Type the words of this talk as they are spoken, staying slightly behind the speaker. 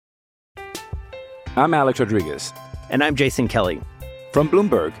I'm Alex Rodriguez. And I'm Jason Kelly. From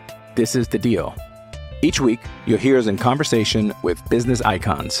Bloomberg, this is The Deal. Each week, you'll hear us in conversation with business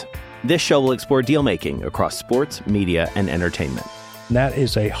icons. This show will explore deal-making across sports, media, and entertainment. That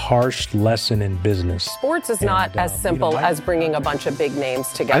is a harsh lesson in business. Sports is not as simple as bringing a bunch of big names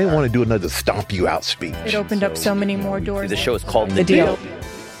together. I didn't want to do another stomp you out speech. It opened up so many more doors. The show is called The Deal.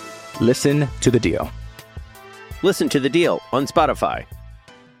 Listen to The Deal. Listen to The Deal on Spotify.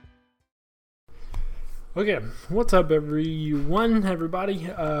 Okay, what's up everybody?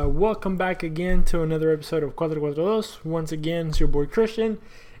 Welcome back again to another episode of 442. Once again, it's your boy Christian.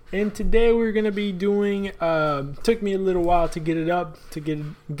 And today we're going to be doing, took me a little while to get it up, to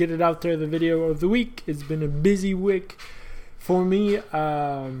get it out there, the video of the week. It's been a busy week for me.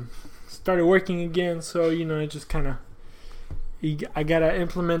 Started working again, so, I just kind of, I got to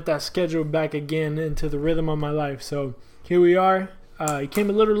implement that schedule back again into the rhythm of my life. So here we are. It came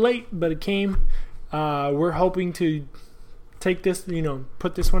a little late, but it came. We're hoping to take this,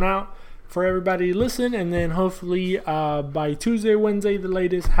 put this one out for everybody to listen, and then hopefully by Tuesday, Wednesday, the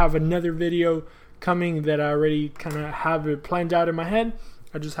latest, have another video coming that I already kind of have it planned out in my head.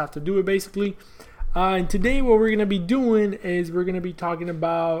 I just have to do it basically. And today what we're going to be doing is we're going to be talking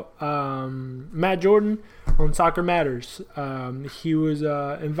about Matt Jordan on Soccer Matters. He was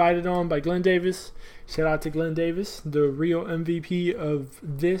invited on by Glenn Davis. Shout out to Glenn Davis, the real MVP of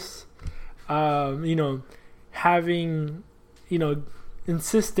this. Having,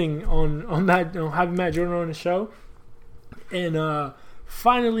 insisting on having Matt Jordan on the show. And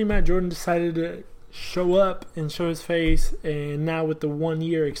finally Matt Jordan decided to show up and show his face, and now with the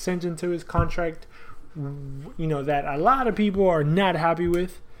 1-year extension to his contract, that a lot of people are not happy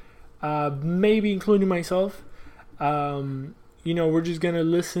with, maybe including myself. We're just gonna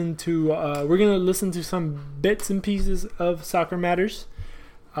listen to some bits and pieces of Soccer Matters.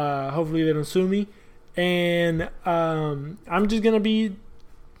 Hopefully they don't sue me, and I'm just gonna be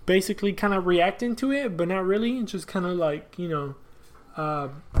basically kind of reacting to it, but not really, just kind of like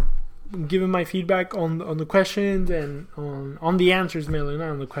giving my feedback on the questions and on the answers, mainly, not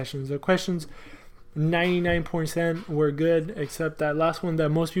on the questions. The questions 99% were good, except that last one that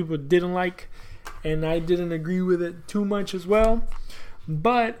most people didn't like, and I didn't agree with it too much as well.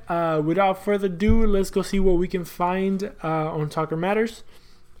 But without further ado, let's go see what we can find on Soccer Matters.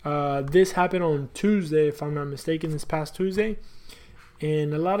 This happened on Tuesday, if I'm not mistaken, this past Tuesday,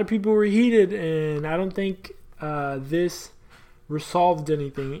 and a lot of people were heated, and I don't think this resolved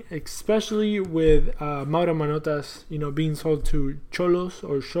anything, especially with Mauro Manotas, being sold to Xolos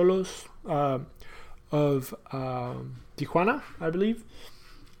of Tijuana, I believe.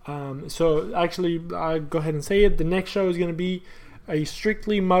 So actually, I'll go ahead and say it. The next show is going to be a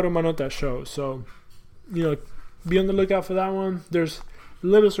strictly Mauro Manotas show, so be on the lookout for that one. There's a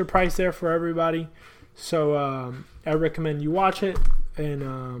little surprise there for everybody, so I recommend you watch it and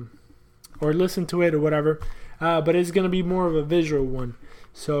or listen to it or whatever. But it's gonna be more of a visual one.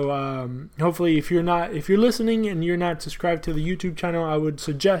 So hopefully, if you're listening and you're not subscribed to the YouTube channel, I would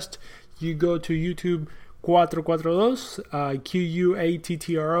suggest you go to YouTube 442,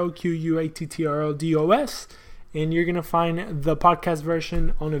 QUATTRODOS, and you're gonna find the podcast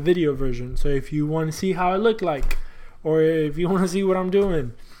version on a video version. So if you want to see how I look like, or if you want to see what I'm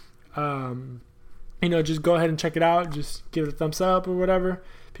doing, just go ahead and check it out. Just give it a thumbs up or whatever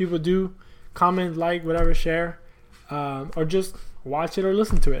people do. Comment, like, whatever, share, or just watch it or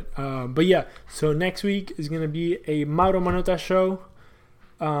listen to it. But yeah, so next week is going to be a Mauro Manotas show.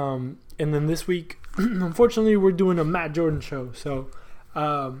 And then this week, unfortunately, we're doing a Matt Jordan show. So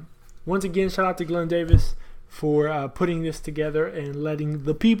once again, shout out to Glenn Davis for putting this together and letting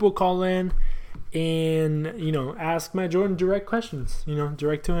the people call in and ask Matt Jordan direct questions,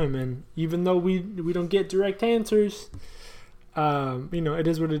 direct to him. And even though we don't get direct answers, it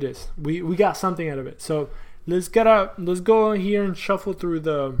is what it is. We got something out of it. So let's go here and shuffle through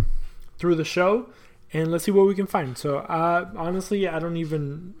the show, and let's see what we can find. So honestly,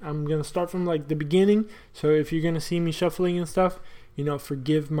 I'm gonna start from like the beginning. So if you're gonna see me shuffling and stuff,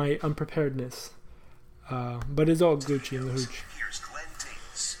 forgive my unpreparedness. But it's all Gucci in the hooch.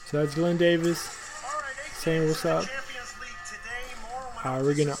 So that's Glenn Davis saying what's up.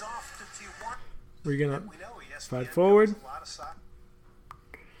 We're gonna fast forward.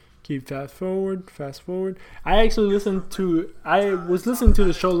 Keep fast forward. I was listening to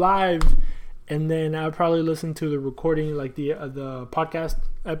the show live, and then I'll probably listen to the recording, like the podcast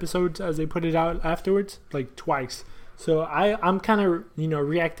episodes as they put it out afterwards, like twice. So I'm kind of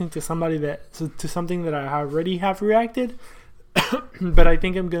reacting to something that I already have reacted, but I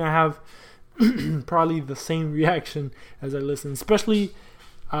think I'm gonna have probably the same reaction as I listen. Especially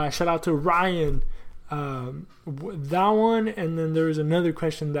shout out to Ryan That one, and then there was another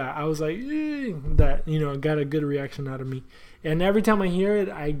question that I was like, that, got a good reaction out of me. And every time I hear it,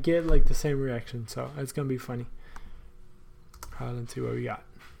 I get like the same reaction. So it's going to be funny. Let's see what we got.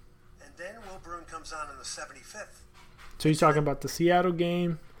 And then Will Bruin comes on in the 75th. So he's talking about the Seattle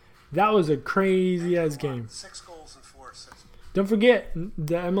game. That was a crazy-ass game. 6 goals and 4 assists. Don't forget,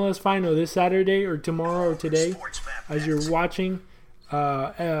 the MLS Final this Saturday or tomorrow or today, as you're watching,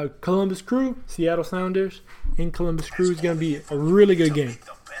 Columbus Crew, Seattle Sounders, and Columbus Crew is going to be a really good game.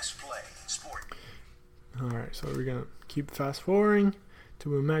 All right, so we're going to keep fast-forwarding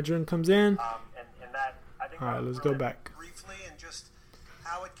to when Matt Jordan comes in. All right, let's go back. Briefly, and just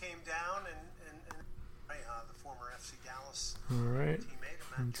how it came down, and the former FC Dallas teammate,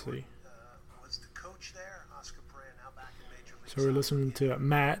 Matt Jordan, was the coach there. Oscar Pereira now back in Major League So we're listening to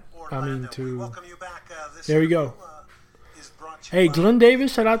Matt. We welcome you back. There we go. Hey, Glenn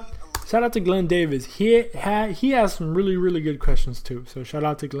Davis, shout out to Glenn Davis. He has some really, really good questions too. So shout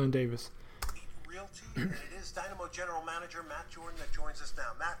out to Glenn Davis. Realty, and it is Dynamo General Manager Matt Jordan that joins us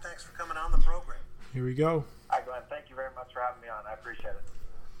now. Matt, thanks for coming on the program. Here we go. Hi, Glenn. Thank you very much for having me on. I appreciate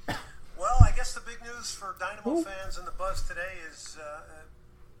it. Well, I guess the big news for Dynamo fans and the buzz today is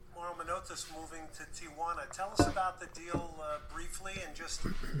Mauro Manotas moving to Tijuana. Tell us about the deal briefly and just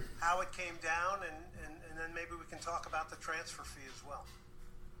how it came down, and then maybe we can talk about the transfer fee as well.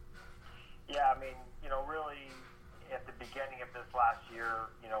 Yeah, I mean, really at the beginning of this last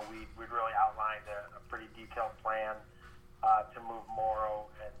year, we'd really outlined a pretty detailed plan to move Mauro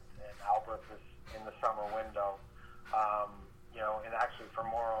and Albert in the summer window. And actually for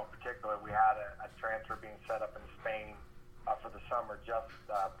Mauro in particular, we had a transfer being set up in Spain for the summer just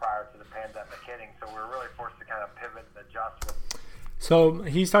prior to the pandemic hitting. So we were really forced to kind of pivot and adjust. So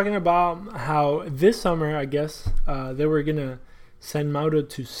he's talking about how this summer, I guess, they were going to send Mauro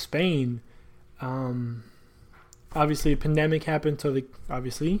to Spain. Obviously, a pandemic happened, so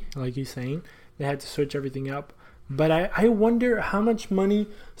obviously, like he's saying, they had to switch everything up. But I wonder how much money.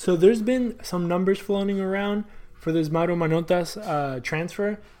 So there's been some numbers floating around for this Mauro Manotas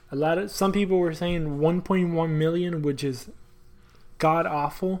transfer. Some people were saying 1.1 million, which is god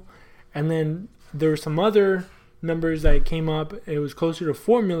awful. And then there were some other numbers that came up. It was closer to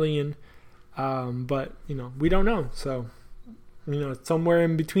 4 million. But we don't know. So it's somewhere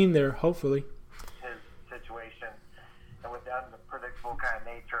in between there, hopefully. His situation, and with the unpredictable kind of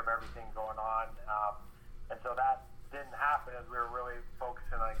nature of everything going on. And so that didn't happen as we were really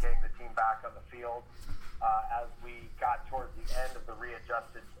focusing on getting the team back on the field. As we got towards the end of the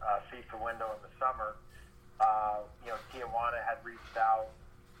readjusted FIFA window in the summer, Tijuana had reached out,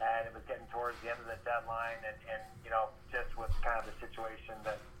 and it was getting towards the end of the deadline, and just with kind of the situation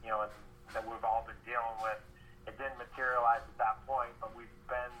that that we've all been dealing with, it didn't materialize at that point. But we've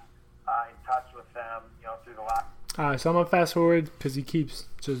been in touch with them, through the last. So I'm going to fast forward because he keeps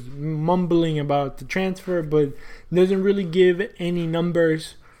just mumbling about the transfer, but doesn't really give any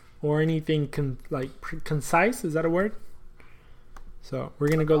numbers or anything concise. Is that a word? So we're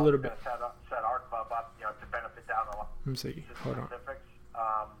going to go a little bit. Set our club up, to benefit down the line. Let me see. Hold on. Specifics.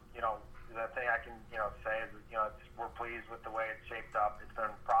 The thing I can, say is, we're pleased with the way it's shaped up. It's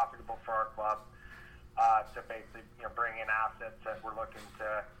been profitable for our club to basically, bring in assets that we're looking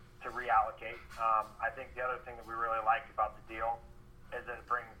to reallocate. I think the other thing that we really like about the deal is that it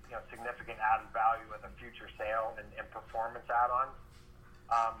brings significant added value in the future sale and performance add-ons.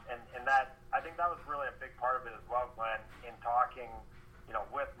 And that, I think that was really a big part of it as well, Glenn, in talking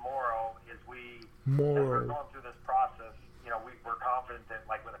with Mauro, as we're going through this process, we're confident that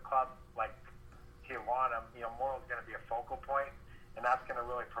with a club like Tijuana, Mauro's going to be a focal point, and that's going to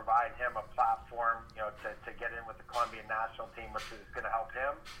really provide him a platform, to get in with the Colombian national team, which is going to help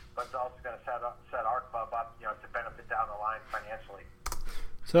him, but it's also going to set our club up, to benefit down the line financially.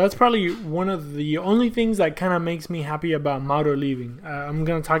 So that's probably one of the only things that kind of makes me happy about Mauro leaving. I'm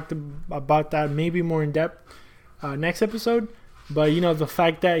going to talk about that maybe more in depth next episode. But, the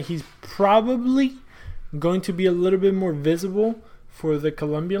fact that he's probably going to be a little bit more visible for the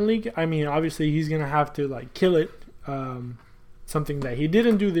Colombian League. I mean, obviously he's going to have to, kill it. Something that he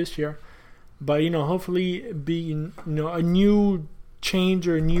didn't do this year. But, hopefully be, a new change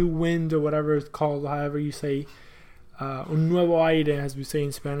or a new wind or whatever it's called, however you say. Un nuevo aire, as we say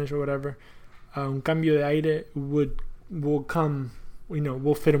in Spanish or whatever. Un cambio de aire will come,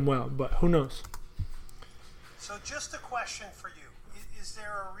 will fit him well. But who knows? So just a question for you. Is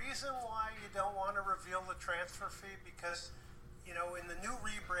there a reason why you don't want to reveal the transfer fee? Because, in the new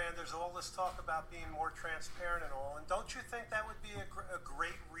rebrand, there's all this talk about being more transparent and all. And don't you think that would be a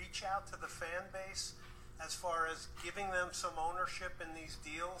great reach out to the fan base as far as giving them some ownership in these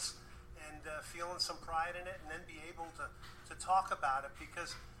deals feeling some pride in it, and then be able to talk about it,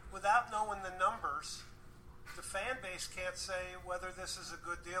 because without knowing the numbers, the fan base can't say whether this is a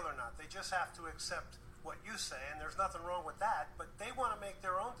good deal or not. They just have to accept what you say, and there's nothing wrong with that, but they want to make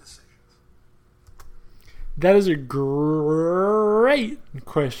their own decisions. That is a great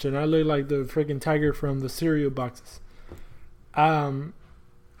question. I look like the freaking tiger from the cereal boxes.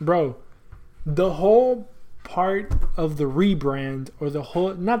 Bro, the whole part of the rebrand, or the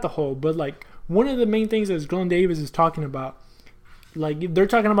whole, not the whole, but like one of the main things that Glenn Davis is talking about, like they're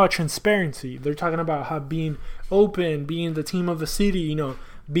talking about transparency. They're talking about how being open, being the team of the city, you know,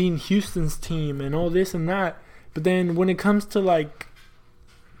 being Houston's team and all this and that. But then when it comes to like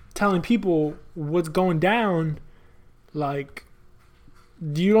telling people what's going down, like,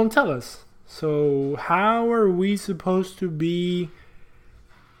 you don't tell us. So how are we supposed to be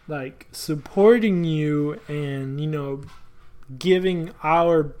like supporting you and, you know, giving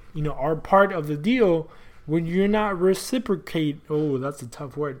our, you know, our part of the deal when you're not reciprocate? Oh, that's a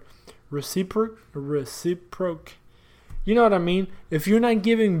tough word. Reciproc. You know what I mean? If you're not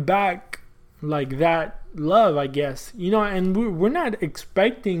giving back like that love, I guess, you know, and we're not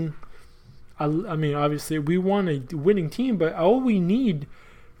expecting, I mean, obviously we want a winning team, but all we need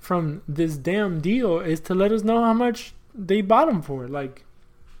from this damn deal is to let us know how much they bought them for. Like,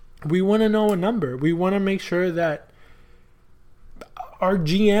 we want to know a number. We want to make sure that our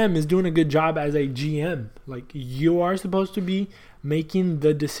GM is doing a good job as a GM. Like, you are supposed to be making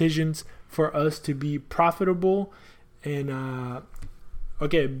the decisions for us to be profitable. And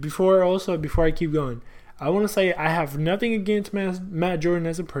okay, before I keep going, I want to say I have nothing against Matt Jordan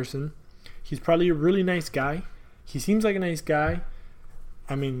as a person. He's probably a really nice guy. He seems like a nice guy.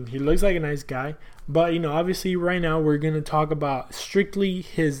 I mean, he looks like a nice guy. But, you know, obviously right now we're going to talk about strictly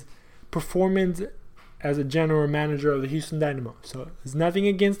his performance as a general manager of the Houston Dynamo. So it's nothing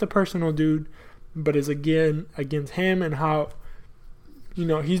against the personal dude, but it's again against him and how, you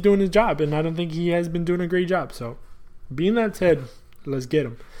know, he's doing his job. And I don't think he has been doing a great job. So being that said, let's get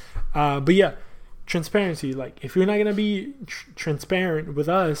him. But yeah, transparency. Like, if you're not going to be transparent with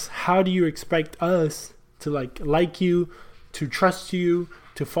us, how do you expect us to like you, to trust you,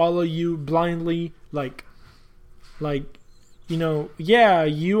 to follow you blindly? Like, you know, yeah,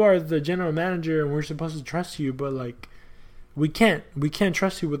 you are the general manager and we're supposed to trust you, but like, we can't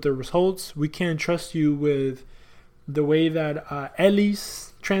trust you with the results. We can't trust you with the way that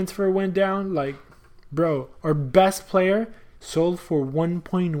Ellie's transfer went down. Like, bro, our best player sold for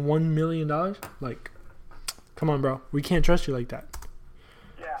 $1.1 million. Like, come on, bro. We can't trust you like that.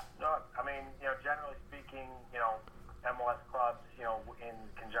 Yeah, no, I mean, you know, generally speaking, you know, MLS clubs, you know, in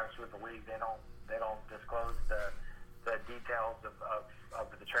conjunction with the league, they don't disclose the details of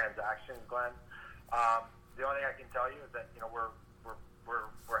the transactions, Glenn. The only thing I can tell you is that, you know, we're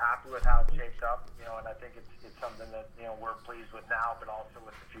happy with how it shaped up, you know, and I think it's something that, you know, we're pleased with now, but also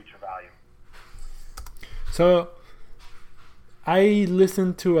with the future value. So I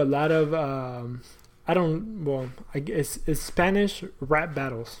listen to a lot of it's Spanish rap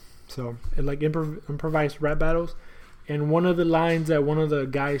battles. So like improvised rap battles, and one of the lines that one of the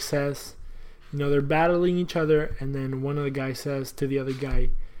guys says, you know, they're battling each other, and then one of the guys says to the other guy,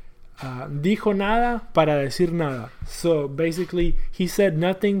 dijo nada para decir nada. So basically, he said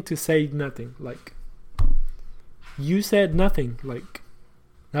nothing to say nothing. Like, you said nothing. Like,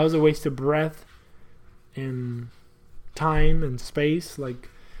 that was a waste of breath and time and space. Like,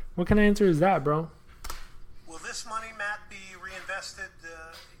 what kind of answer is that, bro? Will this money, Matt, be reinvested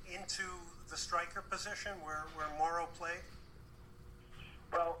into the striker position where Morrow played?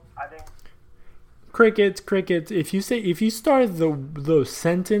 Well, I think crickets. If you start the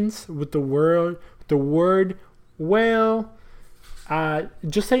sentence with the word well,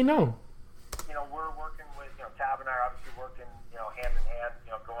 just say no. You know, we're working with, you know, Tab and I are obviously working, you know, hand in hand,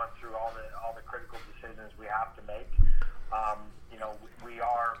 you know, going through all the critical decisions we have to make. You know, we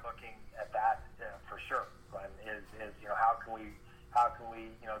are looking at that for sure. Glenn, is you know, how can we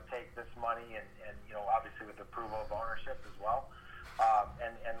you know, take this money and you know, obviously with approval of ownership as well,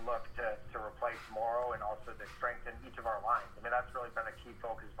 and look to replace Morrow and also to strengthen each of our lines. I mean, that's really been a key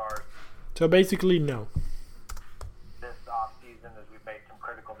focus of ours. So basically, no. This off season, as we've made some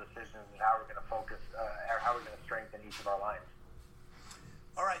critical decisions on how we're going to focus, how we're going to strengthen each of our lines.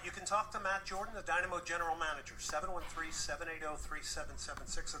 All right, you can talk to Matt Jordan, the Dynamo General Manager,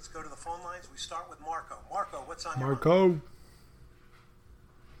 713-780-3776. Let's go to the phone lines. We start with Marco. Marco, what's on your mind?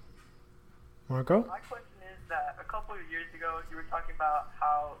 Marco? My question is that a couple of years ago, you were talking about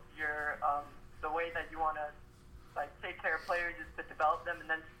how your the way that you want to like take care of players is to develop them and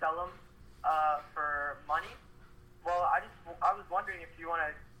then sell them for money. Well, I was wondering if you want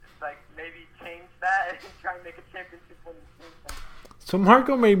to like try and make a championship winning team. So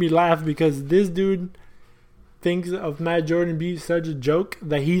Marco made me laugh because this dude thinks of Matt Jordan being such a joke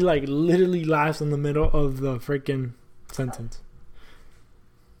that he like literally laughs in the middle of the freaking sentence.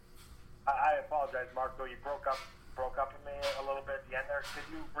 I apologize, Marco. You broke up with me a little bit at the end there. Could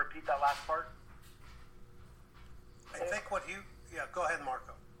you repeat that last part? I think go ahead,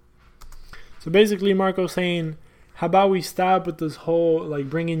 Marco. So basically, Marco's saying, how about we stop with this whole like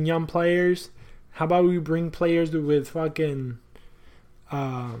bringing young players? How about we bring players with fucking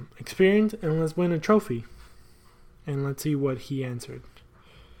experience and let's win a trophy? And let's see what he answered.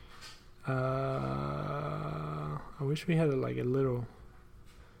 I wish we had a little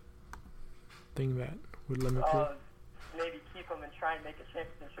thing that would let me play. Maybe keep them and try and make a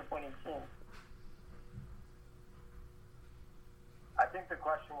championship winning team. I think the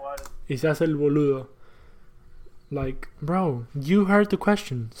question was... Y se hace el boludo. Like, bro, you heard the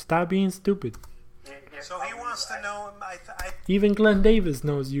question. Stop being stupid. So he wants to know... Even Glenn Davis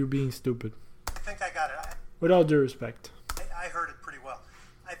knows you're being stupid. I think I got it. With all due respect. I heard it pretty well.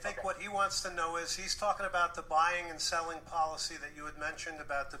 I think what he wants to know is he's talking about the buying and selling policy that you had mentioned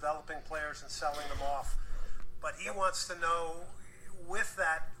about developing players and selling them off. But he wants to know, with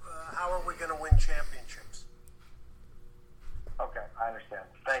that, how are we going to win championships? Okay, I understand.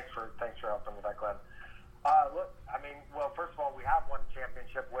 Thanks for helping with that, Glenn. Look, I mean, well, first of all, we have won a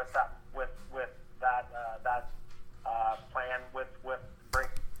championship with that plan with bring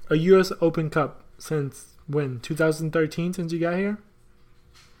a U.S. Open Cup since when? 2013, since you got here?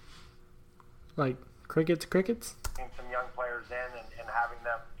 Like crickets? Some young players in and having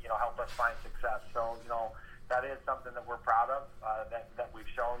them, help us find success. So, that is something that we're proud of, that we've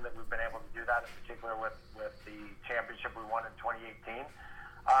shown that we've been able to do that, in particular with the championship we won in 2018.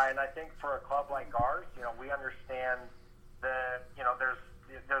 And I think for a club like ours, we understand there's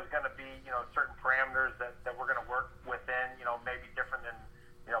going to be, certain parameters that we're going to work within, maybe different than,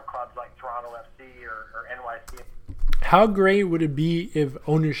 clubs like Toronto FC or NYC. How great would it be if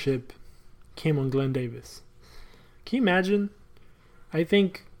ownership came on Glenn Davis? Can you imagine? I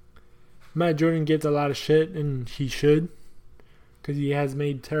think Matt Jordan gets a lot of shit, and he should, because he has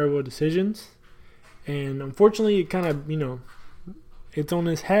made terrible decisions. And unfortunately, it kind of, it's on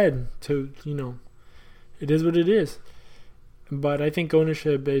his head to, it is what it is. But I think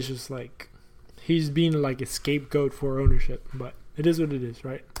ownership is just like, he's being like a scapegoat for ownership. But it is what it is,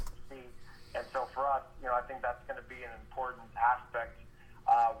 right? And so for us, I think that's going to be an important aspect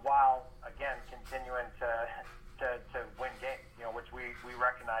while, again, continuing to win games, which we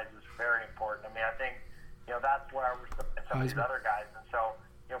recognize is very important. I mean, I think, that's where we're some of these other guys. And so,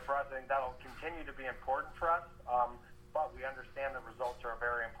 for us, I think that'll continue to be important for us. But we understand the results are a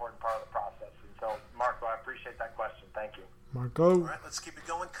very important part of the process. And so, Marco, I appreciate that question. Thank you. Marco. All right, let's keep it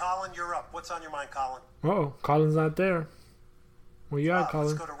going. Colin, you're up. What's on your mind, Colin? Uh-oh, Colin's not there. Where you at, Colin?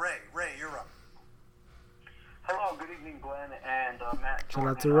 Let's go to Ray. Ray, you're up. Hello, good evening, Glenn and Matt. Shout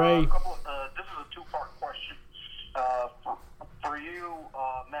out to Ray. This is a two-part question. For you,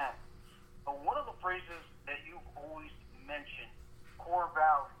 Matt, one of the phrases that you've always mentioned, core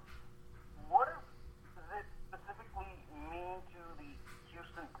values, what does it specifically mean to the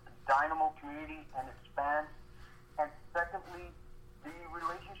Houston Dynamo community and its fans? And secondly, the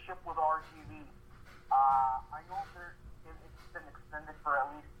relationship with RGV. I know it's been extended for at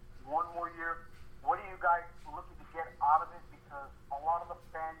least one more year. What are you guys looking to get out of it? Because a lot of the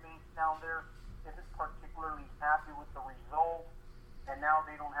fan base down there isn't particularly happy with the result, and now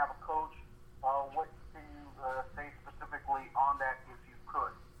they don't have a coach. What can you say specifically on that, if you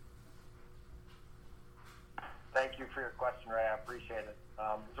could? Thank you for your question, Ray. I appreciate it.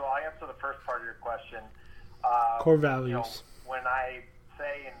 So I'll answer the first part of your question. Core values. When I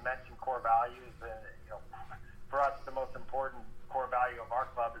say and mention core values, for us, the most important core value of our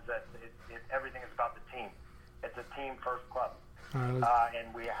club is that everything is about the team. It's a team-first club. And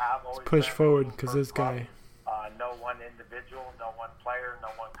we have always push forward, because this guy. No one individual, no one player, no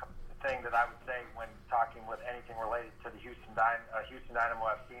one thing that I would say when talking with anything related to the Houston Dynamo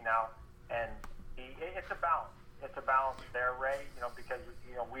FC now. And it's a balance. It's a balance there, Ray, because,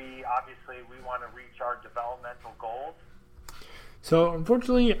 we want to reach our developmental goals. So,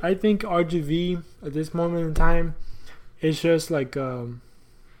 unfortunately, I think RGV at this moment in time is just like one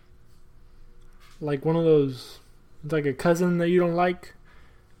of those, it's like a cousin that you don't like,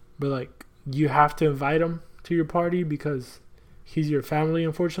 but like you have to invite him to your party because he's your family,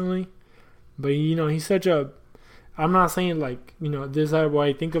 unfortunately. But, he's such a, I'm not saying like, this is what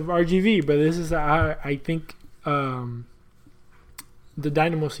I think of RGV, but this is how I think the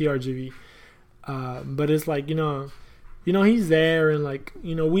Dynamo see RGV. But it's like, he's there, and like,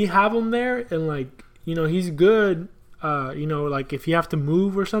 we have him there, and like he's good. Like if you have to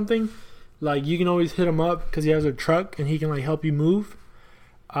move or something, like you can always hit him up because he has a truck and he can like help you move.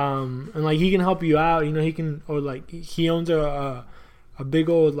 And like he can help you out. He can, or like he owns a big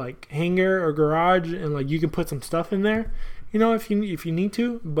old like hangar or garage, and like you can put some stuff in there. If you need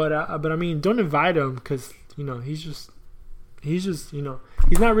to. But I mean, don't invite him because he's just he's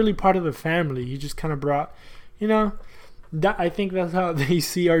not really part of the family. He just kind of brought, I think that's how they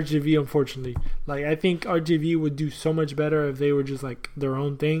see RGV, unfortunately. Like, I think RGV would do so much better if they were just, like, their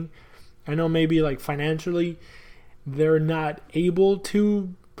own thing. I know maybe, like, financially they're not able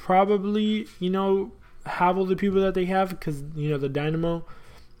to probably, have all the people that they have because, the Dynamo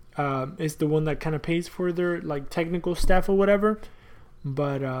is the one that kind of pays for their, like, technical staff or whatever.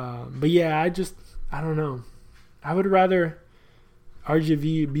 But yeah, I don't know. I would rather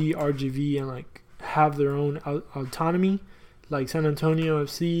RGV be RGV and, like, have their own autonomy, like San Antonio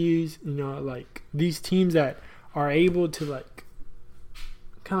FC's, like these teams that are able to like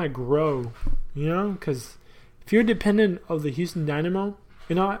kind of grow, because if you're dependent of the Houston Dynamo,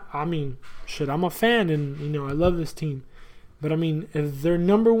 I mean, shit, I'm a fan and I love this team, but I mean, if their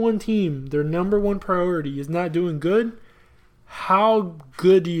number one team, their number one priority is not doing good, how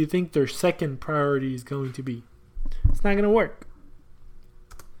good do you think their second priority is going to be? It's not going to work.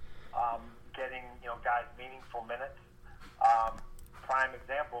 Guys meaningful minutes. Prime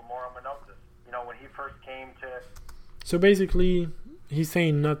example, Mauro Manotas. When he first came to. So basically, he's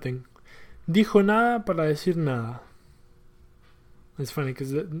saying nothing. Dijo nada para decir nada. It's funny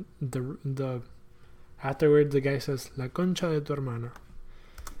because the afterwards the guy says la concha de tu hermana,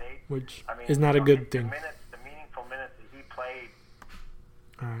 which is not a good thing. The meaningful minutes that he played.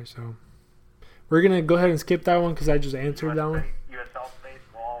 All right, so we're gonna go ahead and skip that one because I just answered that one. USL space,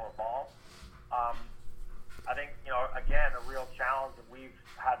 ball or ball. I think, again, a real challenge that we've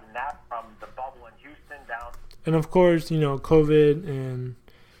had to nap from the bubble in Houston down. And of course, COVID, and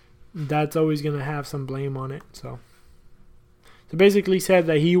that's always going to have some blame on it. So basically said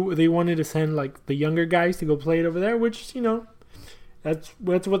that they wanted to send like the younger guys to go play it over there, which, that's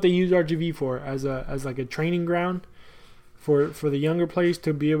what they use RGV for, as like a training ground for the younger players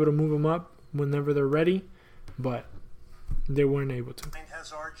to be able to move them up whenever they're ready, but they weren't able to.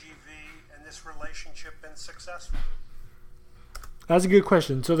 Has RGV and this relationship been successful? That's a good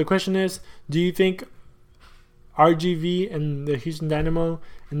question. So the question is, do you think RGV and the Houston Dynamo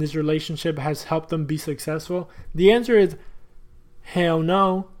and this relationship has helped them be successful? The answer is hell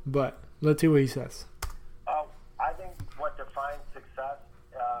no, but let's see what he says. I think what defines success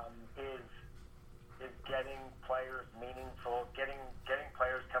is getting players meaningful, getting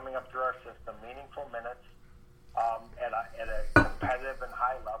players coming up through our system, meaningful minutes at a competitive and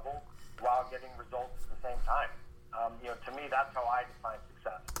high level while getting results at the same time. To me, that's how I define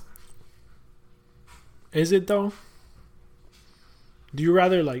success. Is it though? Do you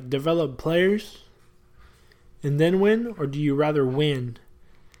rather like develop players and then win, or do you rather win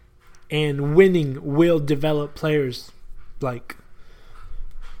and winning will develop players like,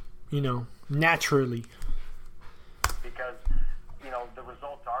 naturally? Because, the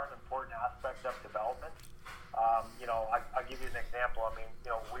results are an important aspect of development. I'll give you an example. I mean,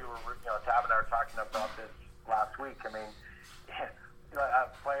 we were, Tab and I were talking about this last week. I mean, a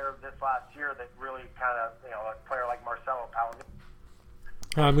player this last year that really kind of, a player like Marcelo Palomino.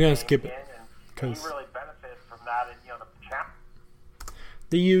 I'm going to skip it. And he really benefited from that. And, the champ.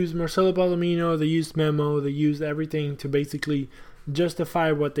 They used Marcelo Palomino, they used Memo, they used everything to basically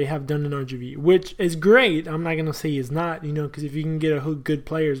justify what they have done in RGV, which is great. I'm not going to say it's not, because if you can get good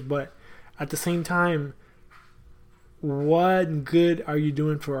players, but at the same time, what good are you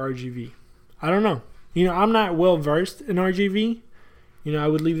doing for RGV? I don't know. I'm not well versed in RGV. I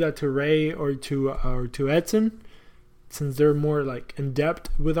would leave that to Ray or to Edson, since they're more like in depth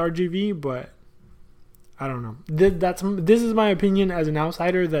with RGV. But I don't know. This is my opinion as an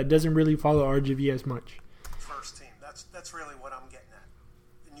outsider that doesn't really follow RGV as much. First team. That's really what I'm getting at.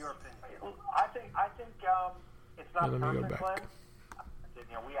 In your opinion, I think it's not perfect plan.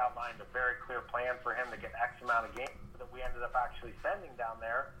 We outlined a very clear plan for him to get X amount of games that we ended up actually sending down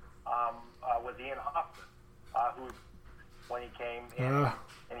there. Was Ian Hoffman, who, when he came in,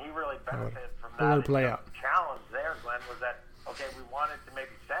 and he really benefited from that. The challenge there, Glenn, was that, okay, we wanted to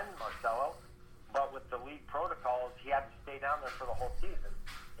maybe send Marcelo, but with the league protocols, he had to stay down there for the whole season.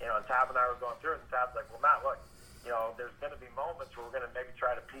 And Tab and I were going through it, and Tab's like, well, Matt, look, there's going to be moments where we're going to maybe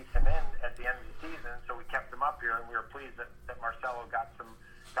try to piece him in at the end of the season, so we kept him up here, and we were pleased that Marcelo got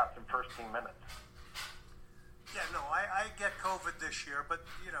some first-team minutes. Yeah, no, I get COVID this year, but,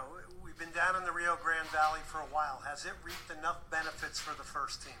 you know, we've been down in the Rio Grande Valley for a while. Has it reaped enough benefits for the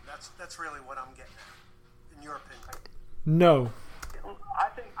first team? That's really what I'm getting at, in your opinion. No. I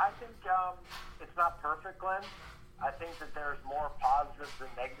think it's not perfect, Glenn. I think that there's more positives than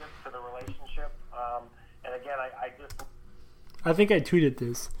negatives to the relationship. And again, I think I tweeted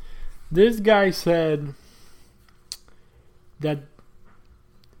this. This guy said that,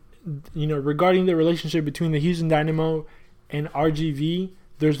 you know, regarding the relationship between the Houston Dynamo and RGV,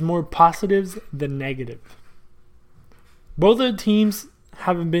 there's more positives than negative. Both of the teams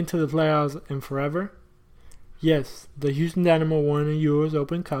haven't been to the playoffs in forever. Yes, the Houston Dynamo won a US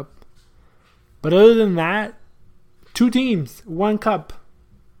Open Cup. But other than that, 2 teams, 1 cup.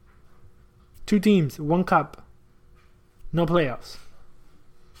 2 teams, 1 cup. No playoffs.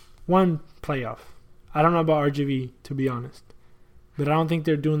 1 playoff. I don't know about RGV, to be honest. But I don't think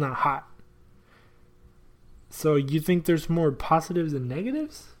they're doing that hot. So you think there's more positives than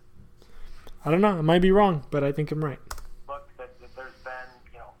negatives? I don't know. I might be wrong, but I think I'm right. Look, that there's been,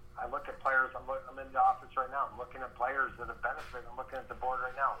 you know, I look at players. I'm in the office right now. I'm looking at players that have benefited. I'm looking at the board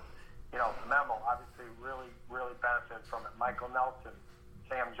right now. You know, Memo obviously really benefited from it. Michael Nelson,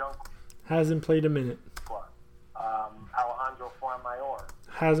 Sam Junko. Hasn't played a minute. Alejandro Fuenmayor.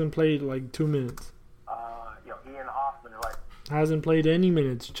 Hasn't played like 2 minutes. You know, Ian Hoffman, who hasn't played any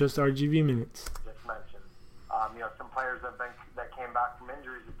minutes, just RGV minutes. Just mentioned. You know, some players that came back from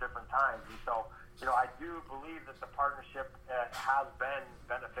injuries at different times, and so, you know, I do believe that the partnership has been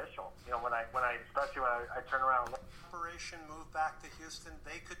beneficial. You know, when I especially when I turn around. Operation move back to Houston,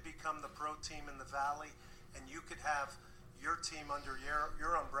 they could become the pro team in the Valley, and you could have your team under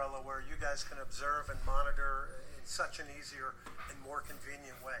your umbrella where you guys can observe and monitor in such an easier and more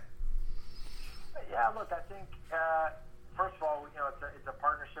convenient way. Yeah, look, I think first of all, you know, it's a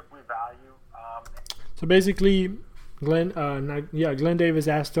partnership we value. So basically, Glenn Davis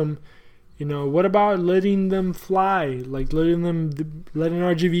asked him, you know, what about letting them fly, like letting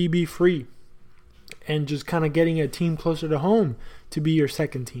RGV be free, and just kind of getting a team closer to home to be your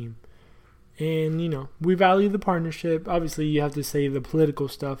second team. And, you know, we value the partnership. Obviously, you have to say the political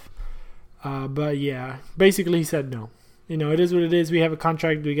stuff. But, yeah, basically he said no. You know, it is what it is. We have a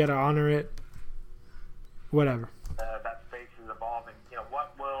contract. We got to honor it. Whatever. That space is evolving. You know,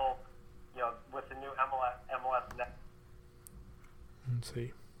 what will, you know, with the new MLS net. Let's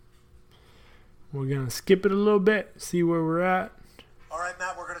see. We're going to skip it a little bit, see where we're at. All right,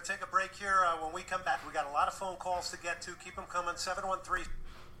 Matt, we're going to take a break here. When we come back, we got a lot of phone calls to get to. Keep them coming. 713.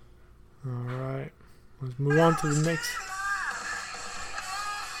 All right. Let's move on to the next.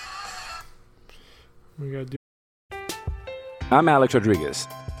 We got to do. I'm Alex Rodriguez.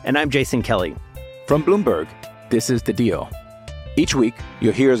 And I'm Jason Kelly. From Bloomberg, this is The Deal. Each week,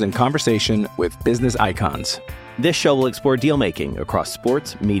 you'll hear us in conversation with business icons. This show will explore deal-making across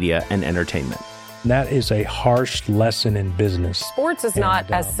sports, media, and entertainment. That is a harsh lesson in business. Sports is not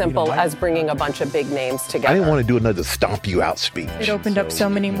as simple as bringing a bunch of big names together. I didn't want to do another stomp you out speech. It opened up so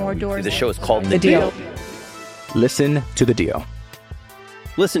many more doors. The show is called The Deal. Listen to The Deal.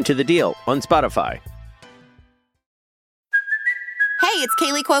 Listen to The Deal on Spotify. Hey, it's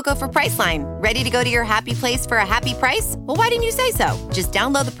Kaylee Cuoco for Priceline. Ready to go to your happy place for a happy price? Well, why didn't you say so? Just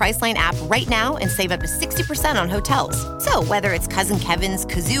download the Priceline app right now and save up to 60% on hotels. So whether it's Cousin Kevin's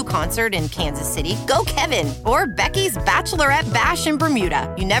Kazoo Concert in Kansas City, go Kevin, or Becky's Bachelorette Bash in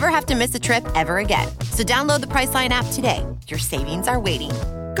Bermuda, you never have to miss a trip ever again. So download the Priceline app today. Your savings are waiting.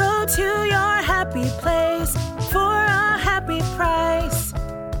 Go to your happy place for a happy price.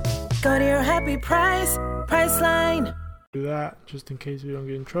 Go to your happy price, Priceline. Do that just in case we don't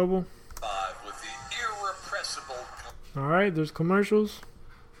get in trouble. With the irrepressible. All right, there's commercials.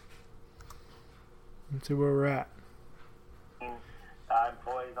 Let's see where we're at.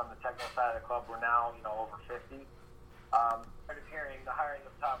 Employees on the technical side of the club, we're now, you know, over 50. Started hearing the hiring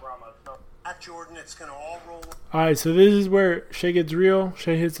of Todd Ramos. So at Jordan, it's going to all roll. All right, so this is where Shea gets real.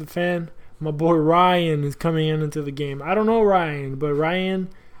 Shea hits the fan. My boy Ryan is coming into the game. I don't know Ryan, but Ryan,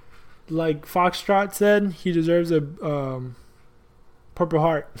 like Foxtrot said, he deserves a Purple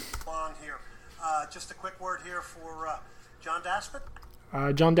Heart. On here. Just a quick word here for John Daspit.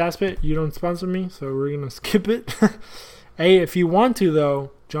 John Daspit, you don't sponsor me, so we're going to skip it. Hey, if you want to,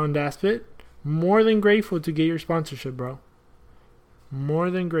 though, John Daspit, more than grateful to get your sponsorship, bro.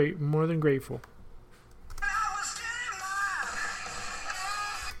 More than grateful.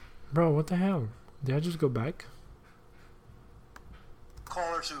 Bro, what the hell? Did I just go back?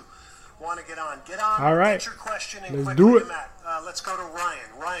 Callers who want to get on. Get on. All right. Get your question in Let's quickly, do it. Matt. Let's go to Ryan.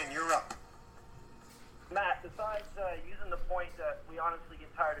 Ryan, you're up. Matt, besides using the point that we honestly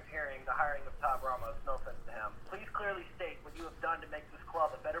get tired of hearing, the hiring of Todd Ramos, no offense to him, please clearly state what you have done to make this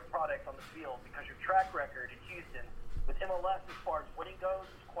club a better product on the field, because your track record in Houston with MLS as far as winning goes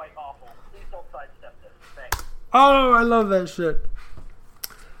is quite awful. Please don't sidestep this. Thanks. Oh, I love that shit.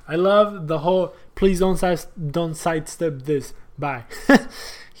 I love the whole please don't sidestep this. Bye.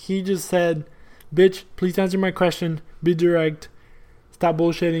 He just said, bitch, please answer my question. Be direct. Stop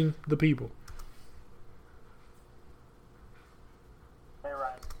bullshitting the people.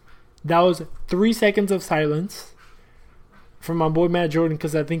 That was 3 seconds of silence from my boy Matt Jordan,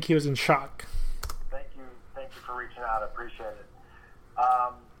 because I think he was in shock. Thank you for reaching out. I appreciate it.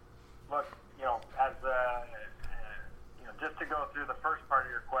 Look, as just to go through the first part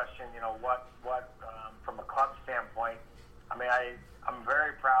of your question, what from a club standpoint, I mean, I'm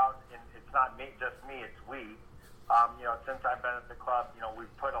very proud, and it's not just me, it's we. Since I've been at the club,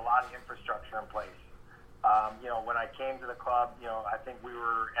 we've put a lot of infrastructure in place. When I came to the club, I think we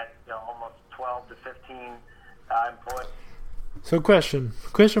were at almost 12 to 15 employees. So question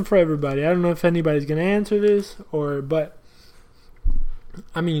for everybody. I don't know if anybody's going to answer this, but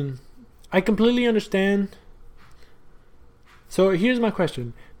I mean, I completely understand. So here's my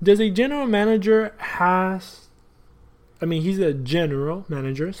question. Does a general manager he's a general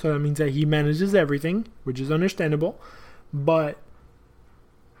manager, so that means that he manages everything, which is understandable, but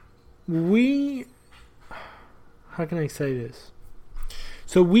how can I say this?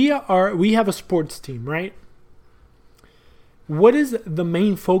 So we have a sports team, right? What is the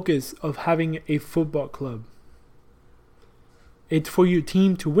main focus of having a football club? It's for your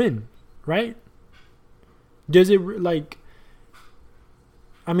team to win, right? Does it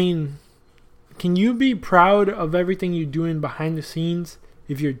can you be proud of everything you're doing behind the scenes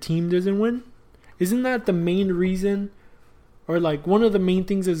if your team doesn't win? Isn't that the main reason, or one of the main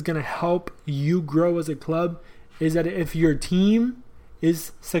things that's going to help you grow as a club is that if your team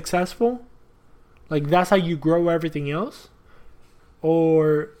is successful, that's how you grow everything else?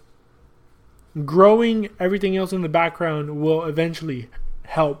 Or growing everything else in the background will eventually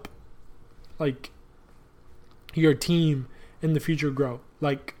help your team in the future grow?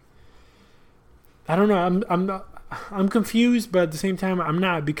 I don't know. I'm confused, but at the same time I'm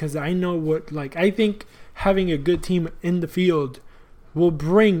not, because I know what I think having a good team in the field will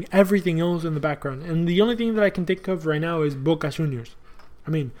bring everything else in the background. And the only thing that I can think of right now is Boca Juniors.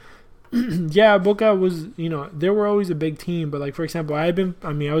 I mean, yeah, Boca was, they were always a big team, but for example, I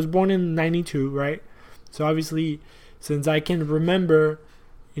was born in 92, right? So obviously, since I can remember,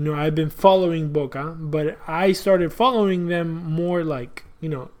 I've been following Boca, but I started following them more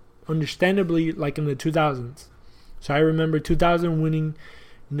understandably in the 2000s. So I remember 2000 winning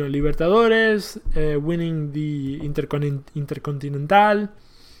Libertadores, winning the Intercontinental,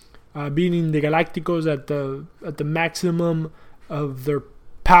 beating the Galácticos at the maximum of their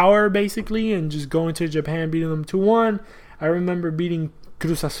power, basically, and just going to Japan, beating them 2-1. I remember beating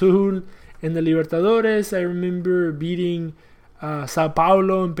Cruz Azul in the Libertadores. I remember beating Sao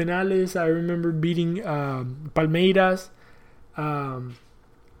Paulo in penales. I remember beating Palmeiras.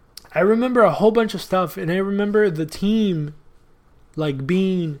 I remember a whole bunch of stuff, and I remember the team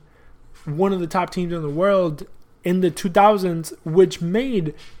being one of the top teams in the world in the 2000s, which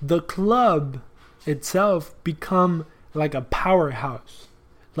made the club itself become a powerhouse.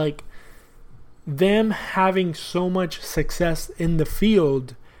 Them having so much success in the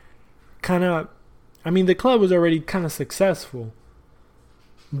field the club was already kind of successful,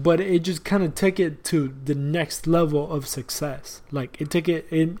 but it just kind of took it to the next level of success.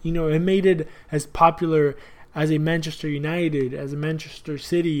 It made it as popular as a Manchester United, as a Manchester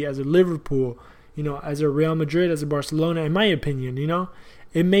City, as a Liverpool, as a Real Madrid, as a Barcelona, in my opinion.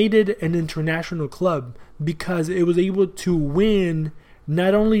 It made it an international club because it was able to win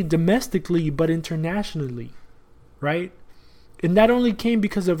not only domestically but internationally, right? And that only came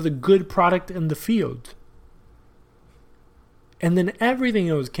because of the good product in the field. And then everything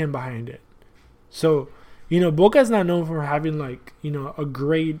else came behind it. So, Boca is not known for having a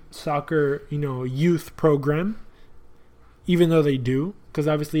great soccer, youth program, even though they do, because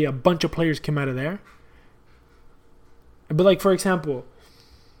obviously a bunch of players came out of there. But for example,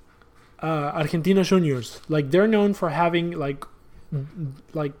 Argentinos Juniors, they're known for having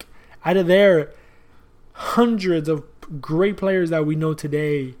out of there, hundreds of great players that we know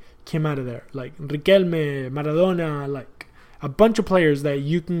today came out of there, Riquelme, Maradona, a bunch of players that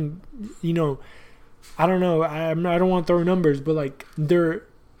you can, I don't know, I don't want to throw numbers, but their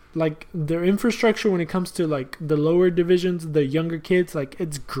infrastructure when it comes to the lower divisions, the younger kids,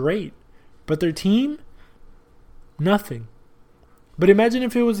 it's great, but their team, nothing. But imagine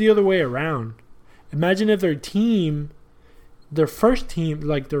if it was the other way around. Imagine if their first team,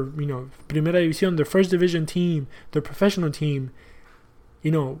 like their, Primera División, their first division team, their professional team,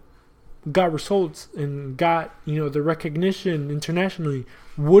 got results and got, the recognition internationally.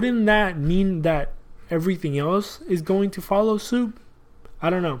 Wouldn't that mean that everything else is going to follow suit? I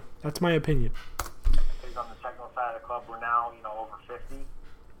don't know. That's my opinion. On the technical side of the club, we're now, over 50.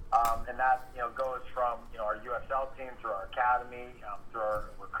 And that, goes from, our USL team through our academy, through our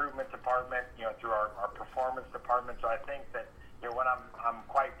recruitment department, through our performance department. So I think that, what I'm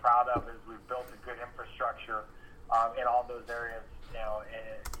quite proud of is we've built a good infrastructure in all those areas,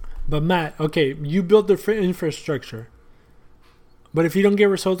 But Matt, okay, you built the infrastructure. But if you don't get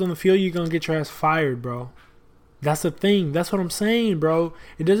results on the field, you're going to get your ass fired, bro. That's the thing. That's what I'm saying, bro.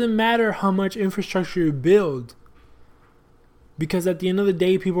 It doesn't matter how much infrastructure you build. Because at the end of the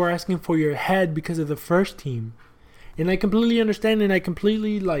day, people are asking for your head because of the first team. And I completely understand, and I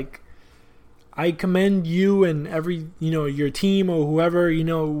completely, I commend you and every, your team or whoever,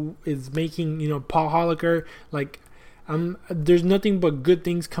 is making, Paul Holliker, there's nothing but good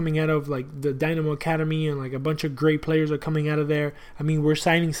things coming out of the Dynamo Academy, and a bunch of great players are coming out of there. I mean, we're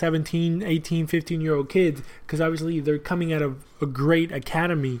signing 17, 18, 15-year-old kids because obviously they're coming out of a great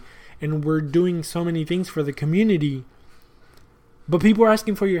academy, and we're doing so many things for the community. But people are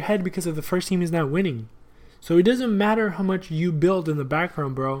asking for your head because of the first team is not winning. So it doesn't matter how much you build in the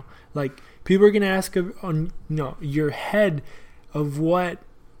background, bro. People are going to ask on your head of what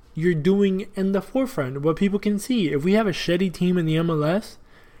you're doing in the forefront, what people can see. If we have a shitty team in the MLS,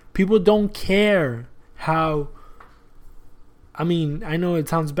 people don't care how. I mean, I know it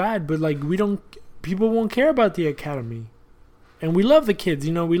sounds bad, but people won't care about the academy. And we love the kids,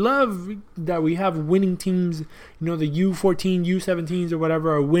 we love that we have winning teams, the U14, U17s or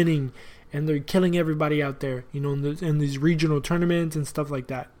whatever are winning, and they're killing everybody out there, in these regional tournaments and stuff like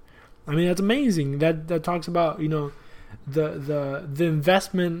that. I mean, that's amazing. That talks about, the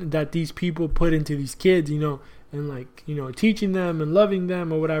investment that these people put into these kids, and teaching them and loving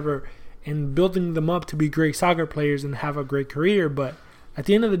them or whatever, and building them up to be great soccer players and have a great career. But at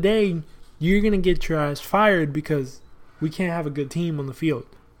the end of the day, you're going to get your ass fired because we can't have a good team on the field.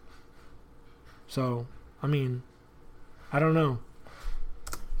 So, I mean, I don't know.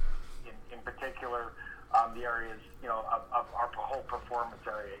 In particular, the areas, of our whole performance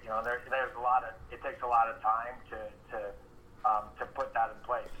area, there's a lot of, it takes a lot of time to put that in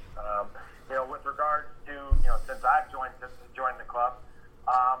place. With regards to, since I've joined the club,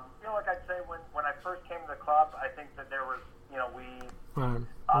 I'd say when I first came to the club, I think that there was, I'm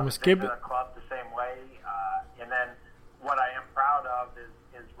gonna skip it. The club the same way, and then what I am proud of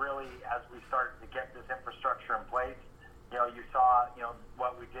is really as we started to get this infrastructure in place. You saw,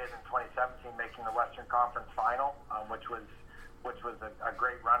 what we did in 2017, making the Western Conference Final, which was a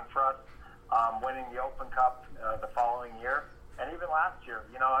great run for us. Winning the Open Cup the following year, and even last year.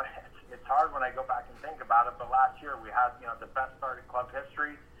 It's hard when I go back and think about it, but last year we had, the best start in club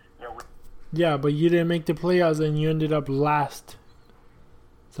history. Yeah, but you didn't make the playoffs and you ended up last.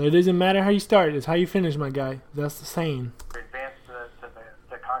 So it doesn't matter how you start; it's how you finish, my guy. That's the saying. We advanced to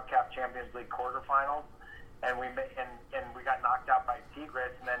the CONCACAF Champions League quarterfinals, and we got knocked out by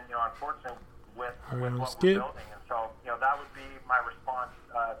Tigres, and then unfortunately with what we're building, and so that would be my response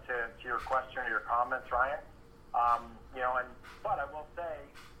to your question or your comments, Ryan. But I will say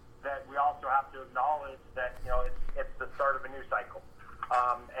that we also have to acknowledge that it's the start of a new cycle,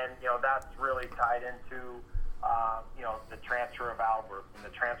 and that's really tied into the transfer of Albert and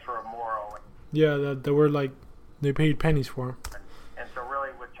the transfer of Morrow. Yeah, that were they paid pennies for. And so really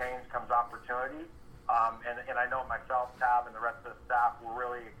with change comes opportunity. And I know myself, Tab, and the rest of the staff, we're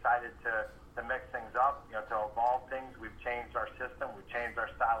really excited to mix things up, to evolve things. We've changed our system. We've changed our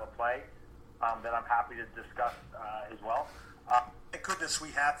style of play that I'm happy to discuss as well. Thank goodness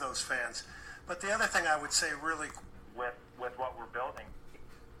we have those fans. But the other thing I would say really with what we're building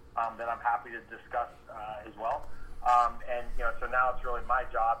that I'm happy to discuss as well. So now it's really my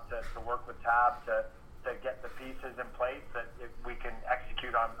job to work with Tab to get the pieces in place that we can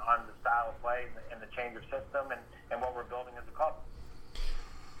execute on the style of play and the change of system and what we're building as a club.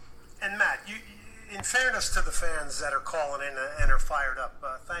 And Matt, in fairness to the fans that are calling in and are fired up,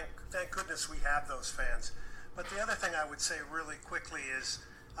 thank goodness we have those fans. But the other thing I would say really quickly is,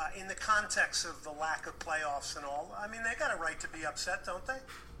 in the context of the lack of playoffs and all, I mean, they got a right to be upset, don't they?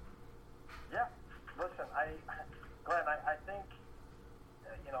 Yeah. Listen, Glenn, I think,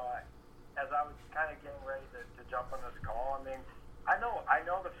 as I was kind of getting ready to jump on this call, I mean, I know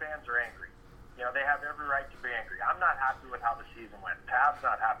the fans are angry. They have every right to be angry. I'm not happy with how the season went. Tab's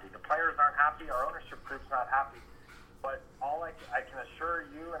not happy. The players aren't happy. Our ownership group's not happy. But all I can assure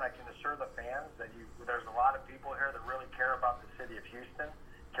you, and I can assure the fans that there's a lot of people here that really care about the city of Houston,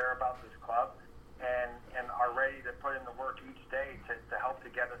 care about this club, and are ready to put in the work each day to help to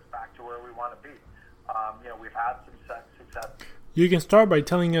get us back to where we want to be. We've had some success. You can start by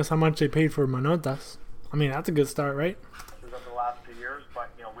telling us how much they paid for Manotas. I mean, that's a good start, right? Over the last few years, but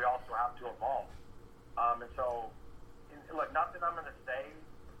we also have to evolve. And so, look, nothing I'm going to say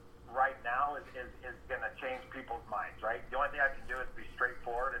right now is going to change people's minds, right? The only thing I can do is be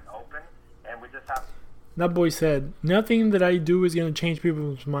straightforward and open, and we just have to. That boy said, nothing that I do is going to change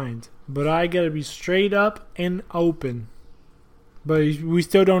people's minds, but I got to be straight up and open. But we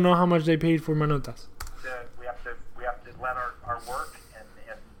still don't know how much they paid for Manotas. We have to let our work and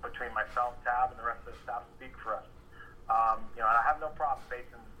between myself, Tab, and the rest of the staff speak for us. And I have no problem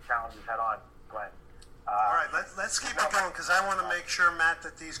facing challenges head on, Glenn. All right, let's keep it going because I want to make sure, Matt,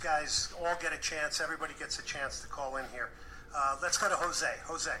 that these guys all get a chance. Everybody gets a chance to call in here. Let's go to Jose.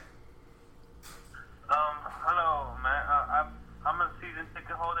 Jose. Hello, Matt. I'm a season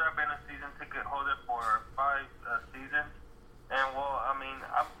ticket holder. I've been a season ticket holder for 5 seasons. And,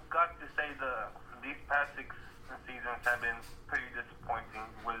 I've got to say these past 6 seasons have been pretty disappointing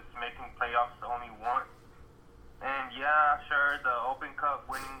with making playoffs only once. And, yeah, sure, the Open Cup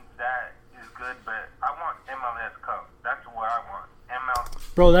winning that is good, but I want MLS Cup. That's what I want.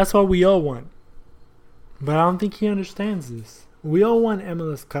 Bro, that's what we all want. But I don't think he understands this. We all want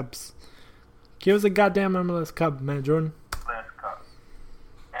MLS Cups. Give us a goddamn MLS Cup, man, Jordan. MLS Cup.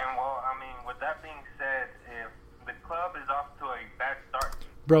 And, with that being said, if the club is off to a bad start...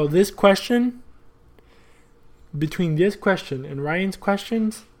 Bro, this question, between this question and Ryan's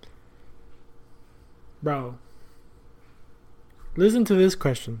questions, bro, listen to this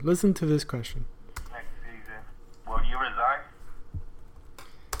question. Listen to this question. Next season, will you resign?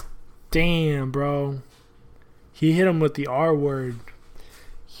 Damn, bro. He hit him with the R word.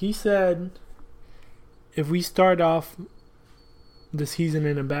 He said, if we start off the season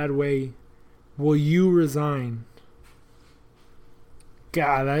in a bad way, will you resign?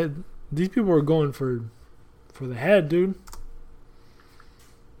 God, these people are going for the head, dude.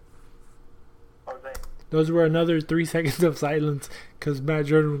 Those were another 3 seconds of silence because Matt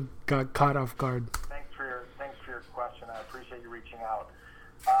Jordan got caught off guard. Thanks for your question. I appreciate you reaching out.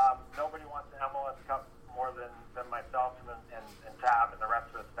 Nobody wants the MLS Cup more than myself and Tab and the rest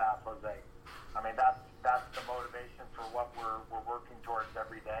of the staff, Jose. That's the motivation for what we're working towards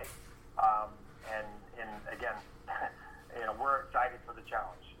every day. And again, we're excited for the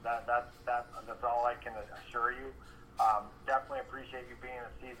challenge. That's all I can assure you. Definitely appreciate you being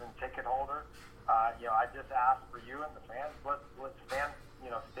a season ticket holder. I just ask for you and the fans. Let's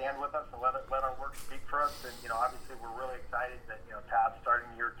stand with us and let our work speak for us. And obviously we're really excited that Tab's starting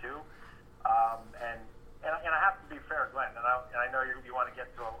year 2. And I have to be fair, Glenn. And I know you want to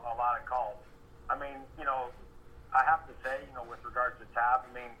get to a lot of calls. I have to say, with regards to Tab,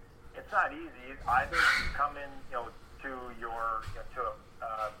 it's not easy. Either you come in, to your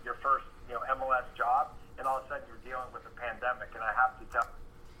first, MLS job, and all of a sudden you're dealing with a pandemic. And I have to tell.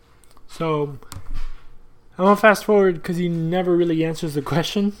 So, I'm going to fast forward because he never really answers the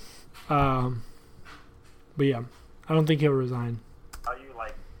question. But yeah, I don't think he'll resign. Are you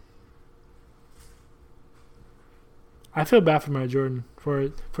like? I feel bad for Matt Jordan.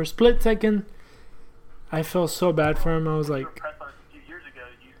 For a split second, I felt so bad for him. I was like, a few years ago,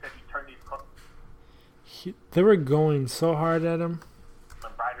 you said you turned these clubs. They were going so hard at him.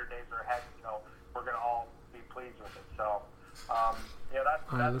 When brighter days are ahead, we're going to all be pleased with it. So, all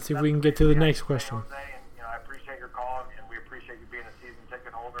right, let's see if we can get to the next question. Jose, and, I appreciate your call, and we appreciate you being a season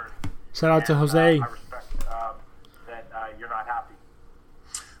ticket holder. Shout out to Jose. I respect that you're not happy.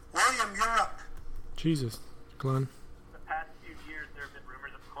 William, you're up. Jesus, Glenn. The past few years, there have been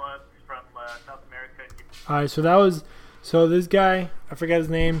rumors of clubs from South America. All right, so this guy, I forgot his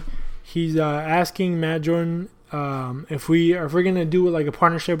name. He's asking Matt Jordan if we're gonna do like a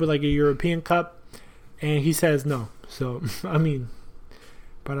partnership with like a European Cup, and he says no. So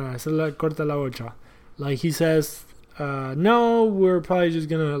para hacer la corta la ocha, like he says no, we're probably just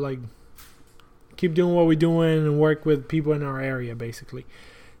gonna like keep doing what we're doing and work with people in our area basically.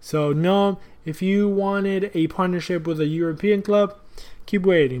 So no, if you wanted a partnership with a European club, keep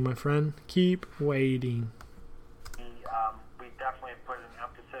waiting, my friend. Keep waiting. We definitely put an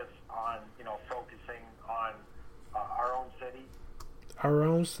emphasis on focusing on our own city. Our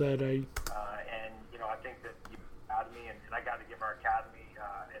own city. And I think that the academy, and I got to give our academy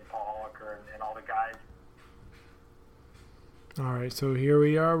and Paul Holliker and all the guys. All right, so here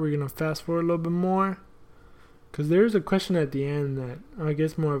we are. We're gonna fast forward a little bit more because there's a question at the end that I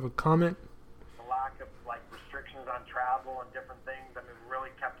guess more of a comment. The lack of restrictions on travel. on different things. I mean, we really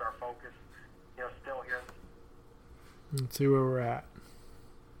kept our focus, still here. Let's see where we're at.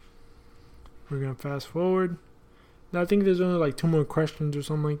 We're going to fast forward. Now, I think there's only like 2 more questions or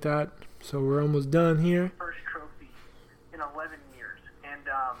something like that. So we're almost done here. First trophy in 11 years. And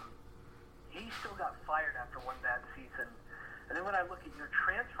he still got fired after one bad season. And then when I look at your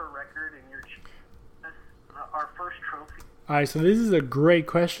transfer record and your our first trophy. All right, so this is a great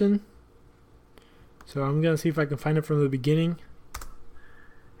question. So I'm going to see if I can find it from the beginning.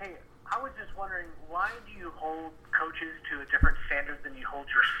 Hey, I was just wondering, why do you hold coaches to a different standard than you hold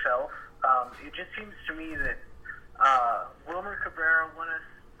yourself? It just seems to me that Wilmer Cabrera won us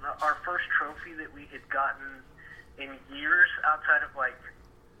our first trophy that we had gotten in years outside of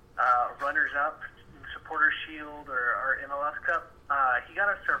runners-up, Supporters Shield, or our MLS Cup. He got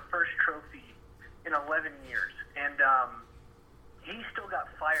us our first trophy in 11 years, and he still got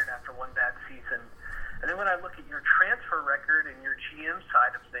fired after one bad season. And then when I look at your transfer record and your GM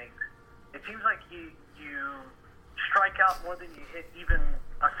side of things, it seems like you strike out more than you hit even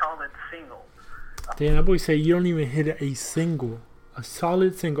a solid single. Damn, that boy say you don't even hit a single. A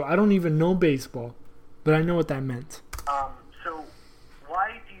solid single. I don't even know baseball, but I know what that meant. So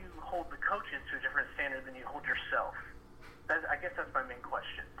why do you hold the coaches to a different standard than you hold yourself? I guess that's my main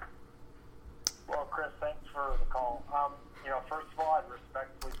question. Well, Chris, thanks for the call. First of all, I'd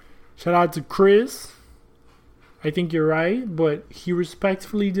respectfully... Shout out to Chris. I think you're right, but he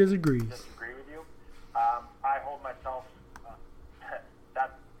respectfully disagrees. Disagree with you. I hold myself...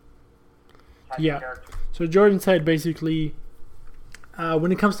 Yeah. So Jordan said basically,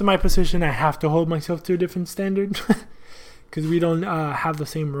 when it comes to my position, I have to hold myself to a different standard because we don't have the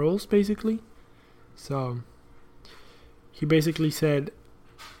same roles, basically. So he basically said,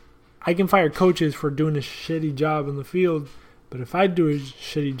 I can fire coaches for doing a shitty job in the field, but if I do a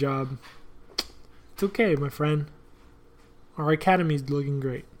shitty job, it's okay, my friend. Our academy is looking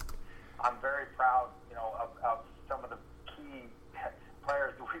great. I'm very proud, of some of the key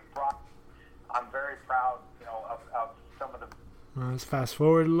players that we brought. I'm very proud, of some of the... Let's fast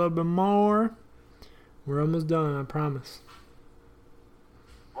forward a little bit more. We're almost done, I promise.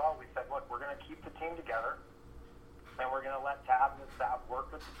 Well, we said, look, we're going to keep the team together, and we're going to let Tab and the staff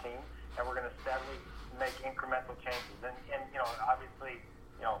work with the team, and we're going to steadily make incremental changes. And obviously,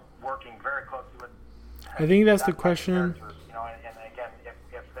 working very closely with... I think that's the question. And again,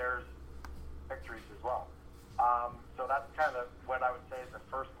 if there's victories as well. So that's kind of what I would say is the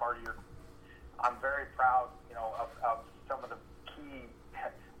first part of your... I'm very proud, of some of the key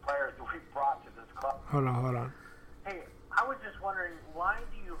players that we brought to this club. Hold on. Hey, I was just wondering, why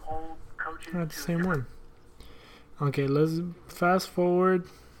do you hold coaches That's to the same one. Okay, let's fast forward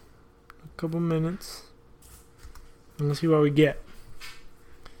a couple minutes and let's see what we get.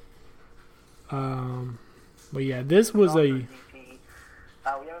 But yeah, this was a... we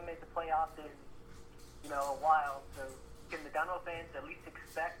haven't made the playoffs in, a while, so can the Dynamo fans at least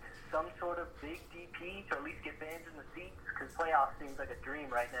expect some sort of big DP to at least get fans in the seats? Because playoffs seems like a dream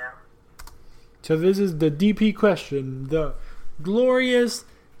right now. So this is the DP question. The glorious,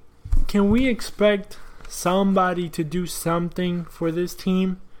 can we expect somebody to do something for this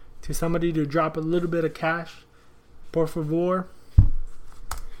team? To somebody to drop a little bit of cash? Por favor.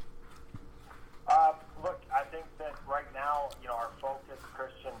 Look, I think that right now, our focus,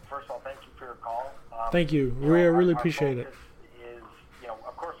 Christian, first of all, thank you for your call. Thank you. We really appreciate it. Is,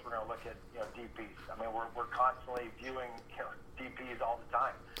 of course we're going to look at, DPs. I mean, we're constantly viewing, DPs all the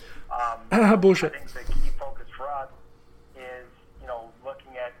time. Bullshit. I think the key focus for us is,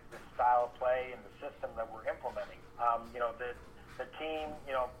 looking at the style of play and the system that we're implementing. The team,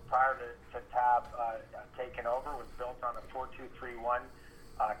 prior to Tab taking over was built on a 4-2-3-1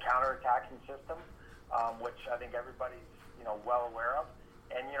 counterattacking system, which I think everybody's, well aware of.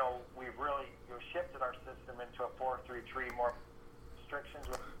 And, we've really shifted our system into a 4-3-3, more restrictions.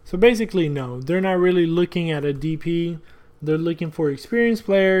 So basically, no, they're not really looking at a DP. They're looking for experienced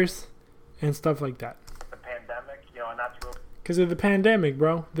players and stuff like that. The pandemic, and that's really... Because of the pandemic,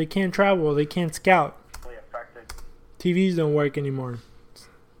 bro. They can't travel. They can't scout. Really affected. TVs don't work anymore.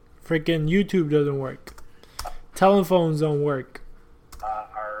 Freaking YouTube doesn't work. Telephones don't work.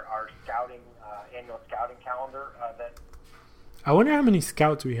 Our scouting, annual scouting calendar that... I wonder how many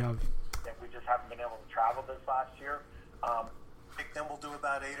scouts we have. That we just haven't been able to travel this last year. Then we'll do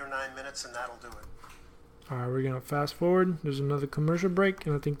about 8 or 9 minutes, and that'll do it. All right, we're going to fast forward. There's another commercial break,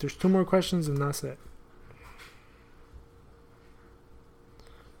 and I think there's 2 more questions, and that's it.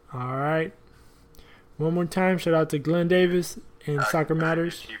 All right. One more time, shout out to Glenn Davis and Soccer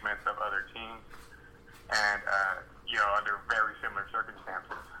Matters. Achievements of other teams, and under very similar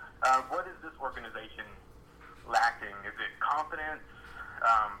circumstances. What is this organization lacking lacking? Is it confidence,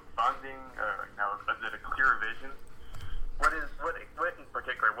 funding, is it a clear vision? What in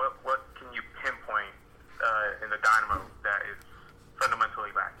particular? What can you pinpoint in the Dynamo that is fundamentally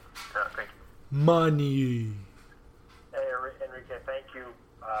lacking? Thank you. Money. Hey, Enrique, thank you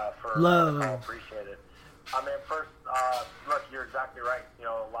for love. I appreciate it. I mean, first, look, you're exactly right. You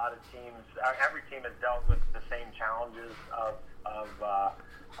know, a lot of teams, every team has dealt with the same challenges of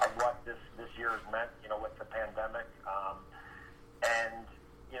what this year has meant. You know, with the pandemic, and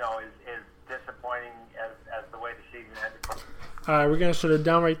you know, is disappointing as the way the season ended. All right, we're gonna shut it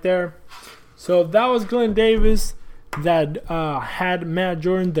down right there. So that was Glenn Davis that had Matt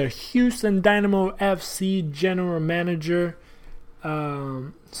Jordan, the Houston Dynamo FC general manager.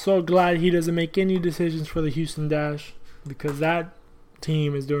 So glad he doesn't make any decisions for the Houston Dash because that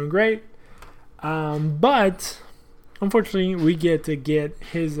team is doing great. But unfortunately, we get to get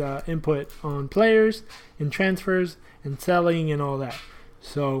his input on players and transfers and selling and all that.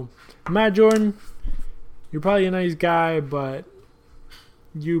 So, Matt Jordan, you're probably a nice guy, but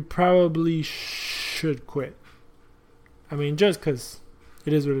you probably should quit. I mean, just because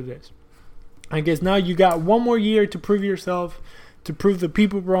it is what it is. I guess now you got one more year to prove yourself, to prove the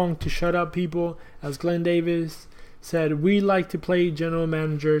people wrong, to shut up people. As Glenn Davis said, we like to play general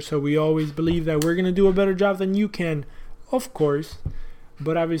manager, so we always believe that we're going to do a better job than you can, of course.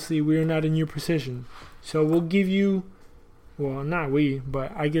 But obviously, we're not in your position. So we'll give you, well, not we,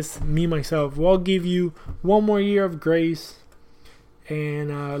 but I guess me, myself, we'll give you one more year of grace.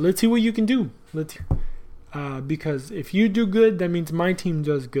 And let's see what you can do. Because if you do good, that means my team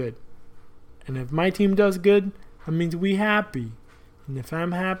does good. And if my team does good, that means we happy. And if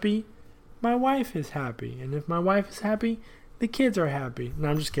I'm happy, my wife is happy. And if my wife is happy, the kids are happy. No,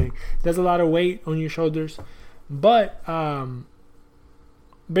 I'm just kidding. There's a lot of weight on your shoulders. But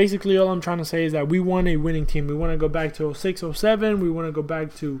basically all I'm trying to say is that we want a winning team. We want to go back to 06, 07. We want to go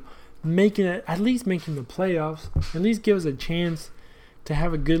back to at least making the playoffs. At least give us a chance to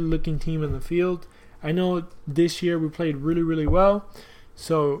have a good-looking team in the field. I know this year we played really, really well.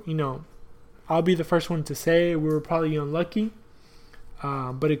 So, you know, I'll be the first one to say we were probably unlucky.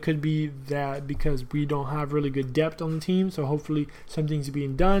 But it could be that because we don't have really good depth on the team. So hopefully something's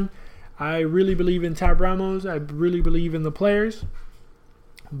being done. I really believe in Tab Ramos. I really believe in the players.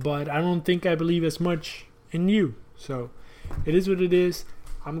 But I don't think I believe as much in you. So it is what it is.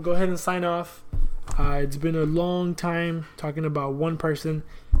 I'm going to go ahead and sign off. It's been a long time talking about one person.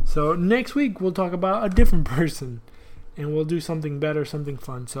 So next week we'll talk about a different person. And we'll do something better, something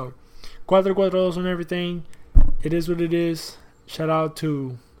fun. So 442 on everything. It is what it is. Shout out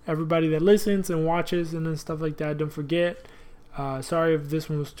to everybody that listens and watches and then stuff like that. Don't forget. Sorry if this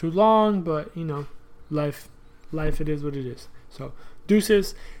one was too long, but you know, life it is what it is. So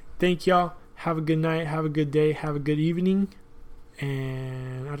deuces. Thank y'all. Have a good night. Have a good day. Have a good evening.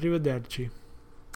 And arrivederci.